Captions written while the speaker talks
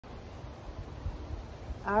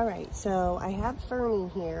All right, so I have Fernie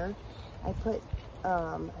here. I put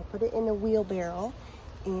it in a wheelbarrow,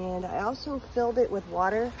 and I also filled it with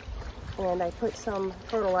water, and I put some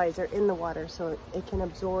fertilizer in the water so it can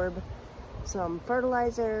absorb some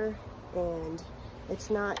fertilizer, and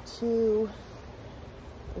it's not too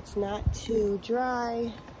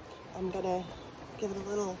dry. I'm gonna give it a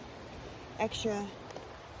little extra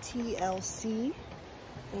TLC.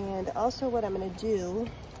 And also what I'm gonna do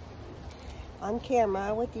on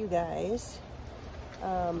camera with you guys,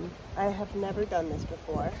 I have never done this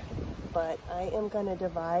before, but I am gonna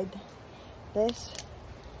divide this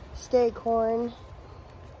staghorn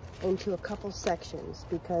into a couple sections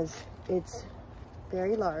because it's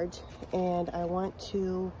very large, and I want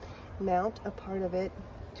to mount a part of it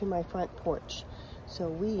to my front porch. So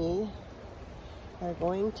we are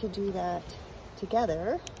going to do that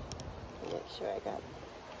together. Make sure I got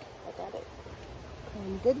it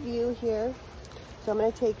in good view here. So I'm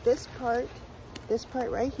going to take this part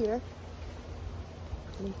right here.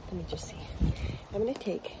 Let me just see. I'm going to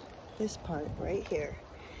take this part right here,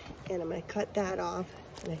 and I'm going to cut that off,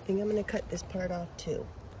 and I think I'm going to cut this part off too.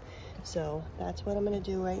 So that's what I'm going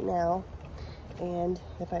to do right now. And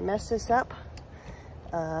if I mess this up,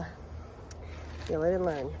 you'll live and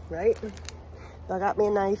learn, right? So I got me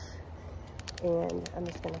a knife, and I'm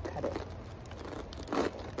just going to cut it.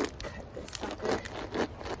 Cut this sucker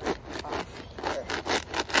off here.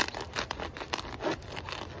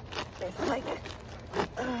 It's like,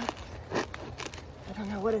 I don't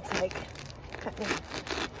know what it's like, cutting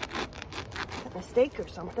a steak or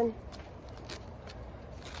something.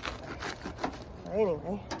 So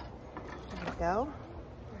anyway, there we go.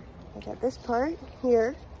 I got this part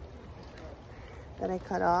here that I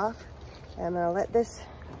cut off, and I'm gonna let this,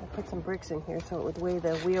 I put some bricks in here so it would weigh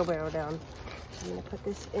the wheelbarrow down. I'm gonna put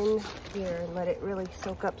this in here and let it really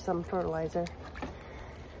soak up some fertilizer.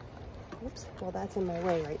 Oops, well that's in my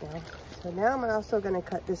way right now. So now I'm also gonna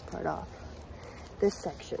cut this part off, this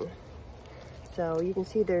section. So you can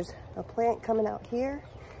see there's a plant coming out here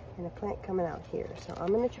and a plant coming out here. So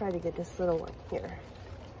I'm gonna try to get this little one here.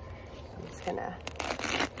 I'm just gonna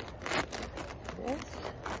do this.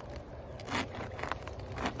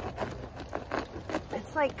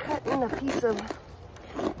 It's like cutting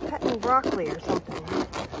cutting broccoli or something,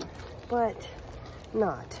 but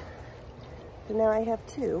not. So now I have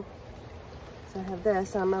two. So I have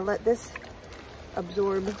this, I'm gonna let this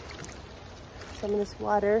absorb some of this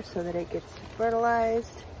water so that it gets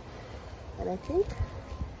fertilized. And I think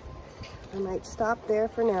I might stop there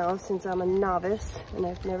for now since I'm a novice and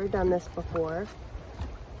I've never done this before.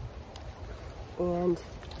 And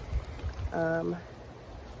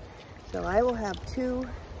so I will have two,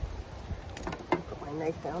 put my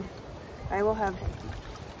knife down. I will have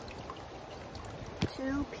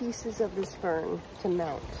two pieces of this fern to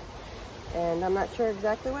mount. And I'm not sure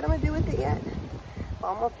exactly what I'm gonna do with it yet.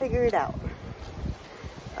 But I'm gonna figure it out.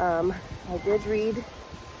 I did read,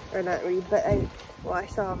 or not read, but I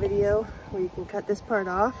saw a video where you can cut this part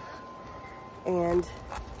off, and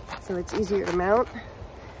so it's easier to mount.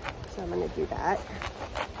 So I'm gonna do that.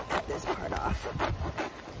 Cut this part off.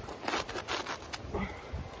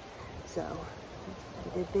 So that's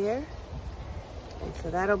what I did there. And so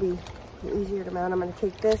that'll be easier to mount. I'm gonna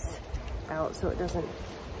take this out so it doesn't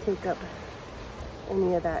take up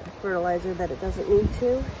any of that fertilizer that it doesn't need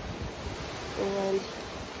to. And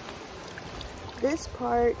this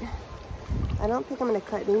part, I don't think I'm gonna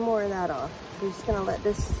cut any more of that off. I'm just gonna let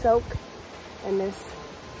this soak in this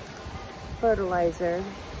fertilizer.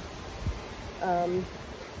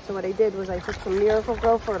 So what I did was I took some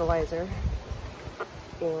Miracle-Gro fertilizer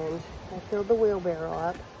and I filled the wheelbarrow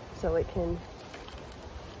up so it can,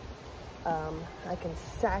 I can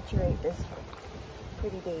saturate this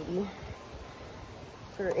pretty baby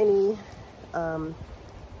for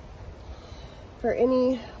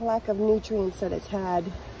any lack of nutrients that it's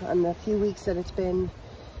had on the few weeks that it's been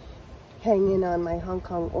hanging on my Hong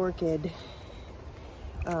Kong orchid,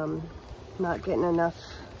 not getting enough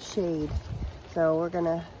shade. So we're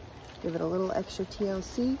gonna give it a little extra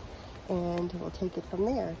TLC and we'll take it from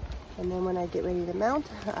there. And then when I get ready to mount,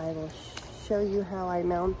 I will show you how I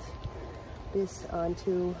mount this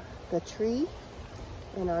onto the tree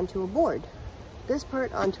and onto a board. This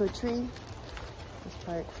part onto a tree, this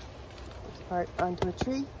part onto a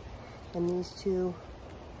tree, and these two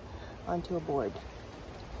onto a board.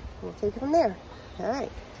 We'll take it from there. All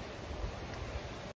right.